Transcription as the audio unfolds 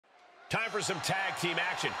Time for some tag team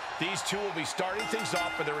action. These two will be starting things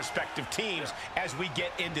off for their respective teams as we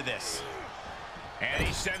get into this. And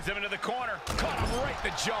he sends him into the corner. Caught him right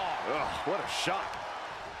in the jaw. Ugh, what a shot.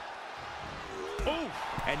 Ooh.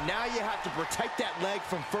 And now you have to protect that leg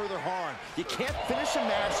from further harm. You can't finish a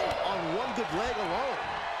match on one good leg alone.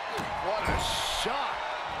 What a shot.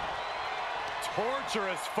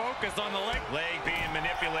 Torturous focus on the leg. Leg being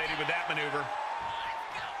manipulated with that maneuver.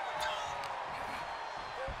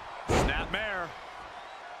 Snapmare.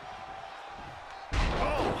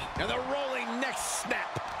 Oh, and the rolling neck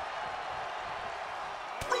snap.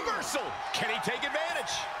 Reversal. Can he take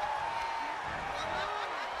advantage?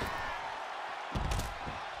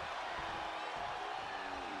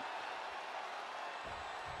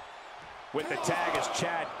 With the tag is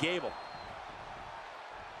Chad Gable.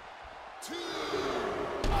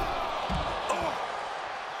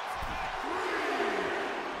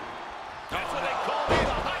 That's what they call me,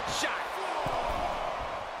 the hot shot.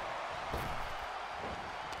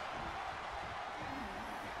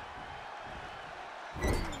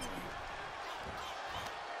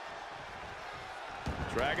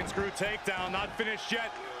 Dragon screw takedown, not finished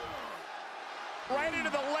yet. Right into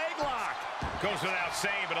the leg lock. Goes without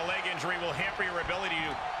saying, but a leg injury will hamper your ability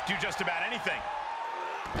to do just about anything.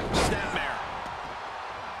 Snapmare.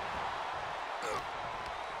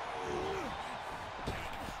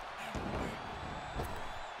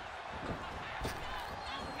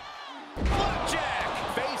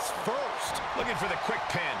 Flapjack. Face first. Looking for the quick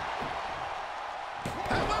pin.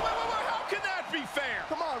 Hey, wait. How can that be fair?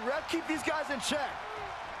 Come on, ref, keep these guys in check.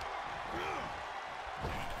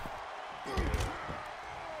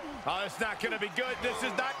 Oh, it's not going to be good. This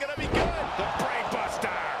is not going to be good. The brain buster.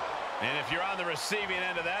 And if you're on the receiving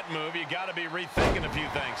end of that move, you got to be rethinking a few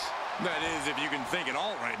things. That is, if you can think it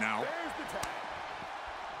all right now. There's the tag.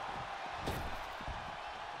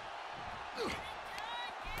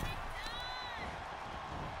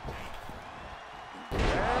 And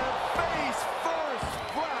face first,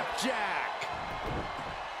 flapjack.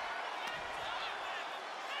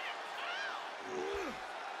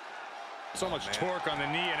 So much torque on the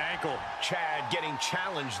knee and ankle. Chad getting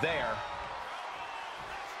challenged there.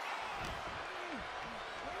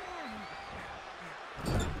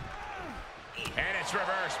 And it's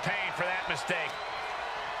reverse pain for that mistake.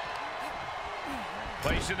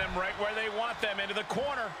 Placing them right where they want them, into the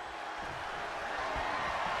corner.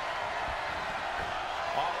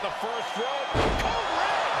 Off the first rope.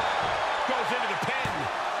 Goes into the pin.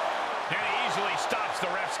 And he easily stops the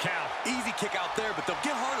ref's count. Easy kick out there, but they'll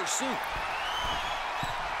get harder soon.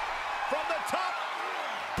 From the top.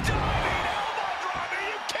 Diving elbow drop. Are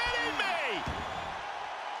you kidding me?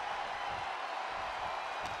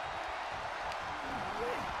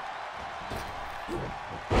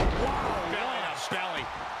 Wow. Belly up belly.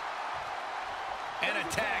 And a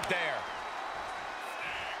tag there.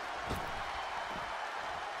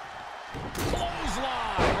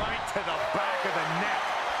 Clothesline. Right to the back of the neck.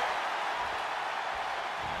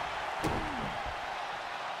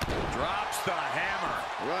 Drops the hammer.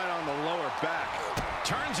 Right on the lower back.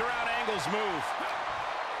 Turns around, angles move.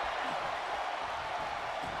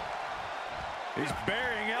 He's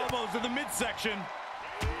burying elbows in the midsection.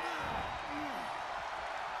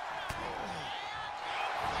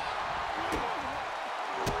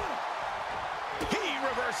 He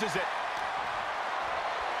reverses it.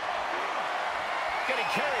 Getting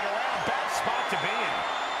carried around, bad spot to be in.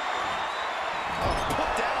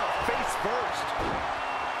 Put down face first.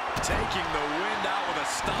 Taking the wind out with a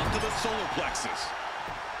stomp to the solar plexus.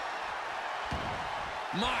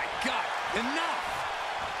 My God, enough!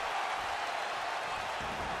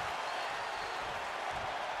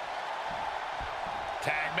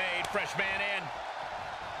 Tag made, fresh man in.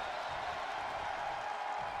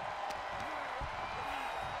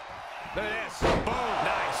 Look at this. Boom.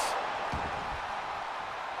 Nice.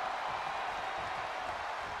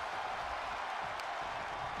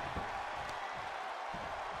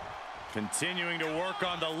 Continuing to work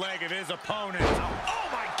on the leg of his opponent. Oh,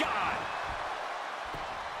 my God.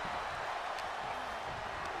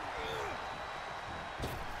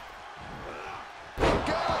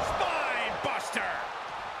 Spine buster.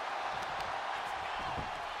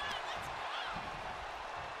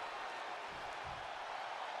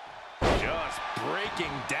 Just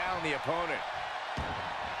breaking down the opponent.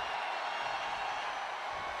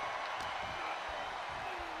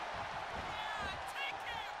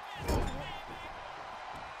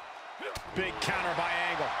 Big counter by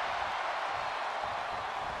Angle.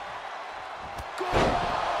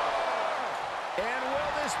 And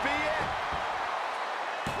will this be it?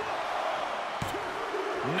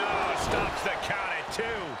 No, stops the count at 2.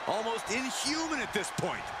 Almost inhuman at this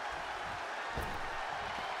point.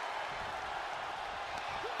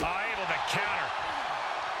 Able to counter.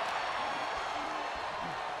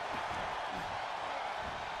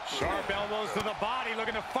 Sharp elbows to the body,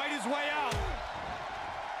 looking to fight his way out.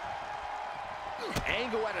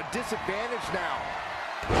 Angle at a disadvantage now.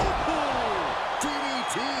 Ooh,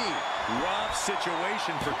 DDT. Rough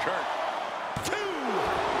situation for Kurt. 2.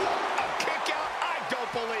 A kick out. I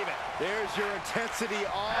don't believe it. There's your intensity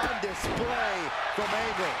on display from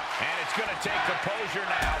Angle. And it's going to take composure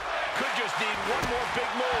now. Could just need one more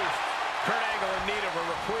big move. Kurt Angle in need of a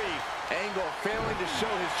reprieve. Angle failing to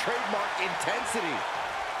show his trademark intensity.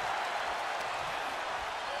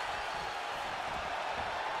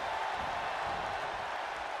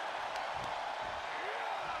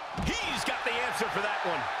 He's got the answer for that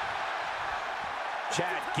one.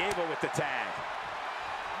 Chad Gable with the tag.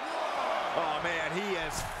 Oh, man, he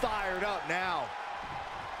is fired up now.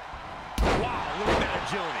 Wow, look at that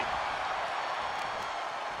agility.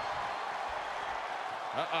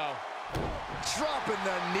 Uh-oh. Dropping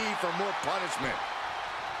the knee for more punishment.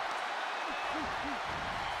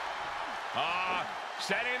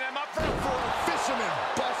 Setting them up for a fisherman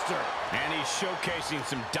buster. And he's showcasing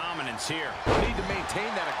some dominance here. Need to maintain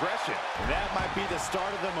that aggression. That might be the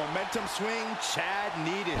start of the momentum swing Chad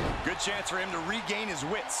needed. Good chance for him to regain his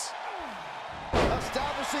wits.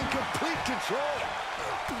 Establishing complete control.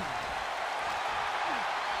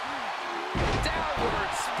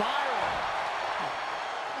 Downward spiral.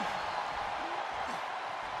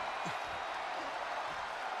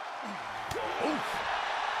 Oof.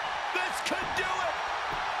 This could do it.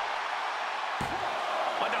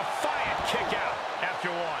 A defiant kick out after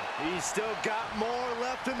one. He's still got more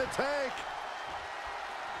left in the tank.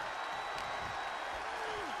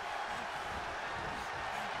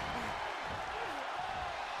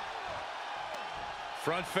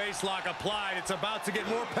 Front face lock applied. It's about to get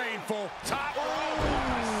more painful. Top rope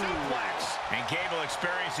suplex. And Gable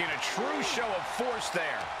experiencing a true show of force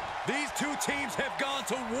there. These two teams have gone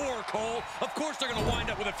to war, Cole. Of course they're going to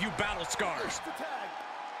wind up with a few battle scars.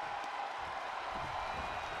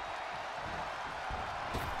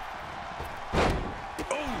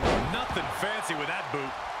 Oh, nothing fancy with that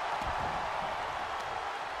boot.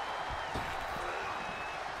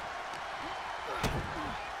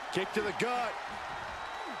 Kick to the gut.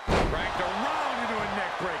 Cranked around into a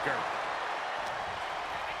neck breaker.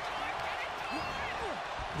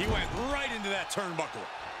 He went right into that turnbuckle.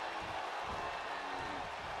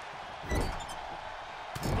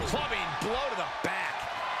 Clubbing blow to the back.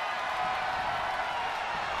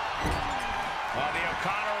 On the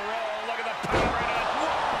O'Connor roll. Look at the power in it.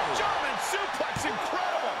 Whoa! German suplex,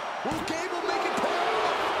 incredible. Will Gable make it pay?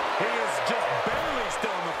 He is just barely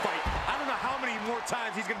still in the fight. I don't know how many more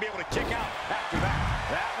times he's going to be able to kick out after that.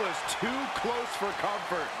 That was too close for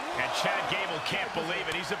comfort. And Chad Gable can't believe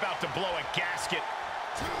it. He's about to blow a gasket.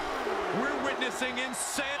 We're witnessing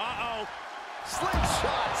insane. Uh-oh.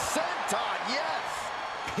 Slingshot, senton, yes.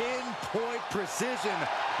 Pinpoint precision,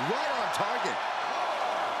 right on target.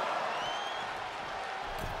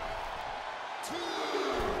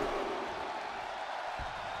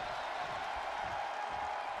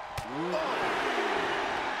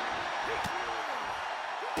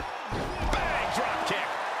 Bang, drop kick.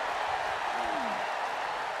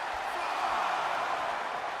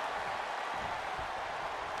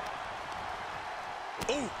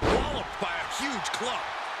 Oh, walloped by a huge club.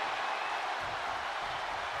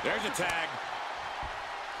 There's a tag.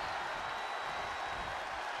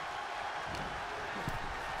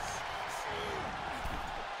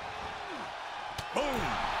 Boom.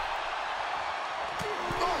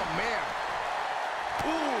 Oh, man.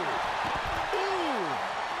 Ooh. Ooh.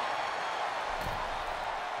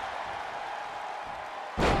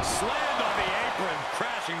 Slammed on the apron,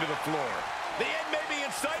 crashing to the floor. The end may be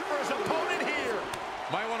in sight for his opponent here.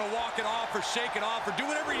 Might want to walk it off or shake it off or do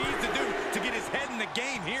whatever he needs to do to get his head in the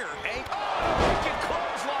game here. Wicked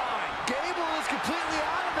clothesline. Gable is completely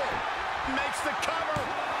out of it. Makes the cover.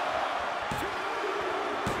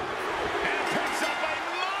 And picks up a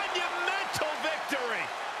monumental victory.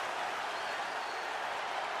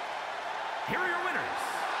 Here are your winners.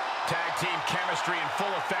 Tag team chemistry in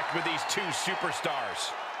full effect with these two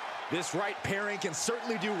superstars. This right pairing can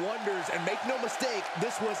certainly do wonders, and make no mistake,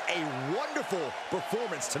 this was a wonderful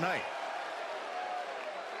performance tonight.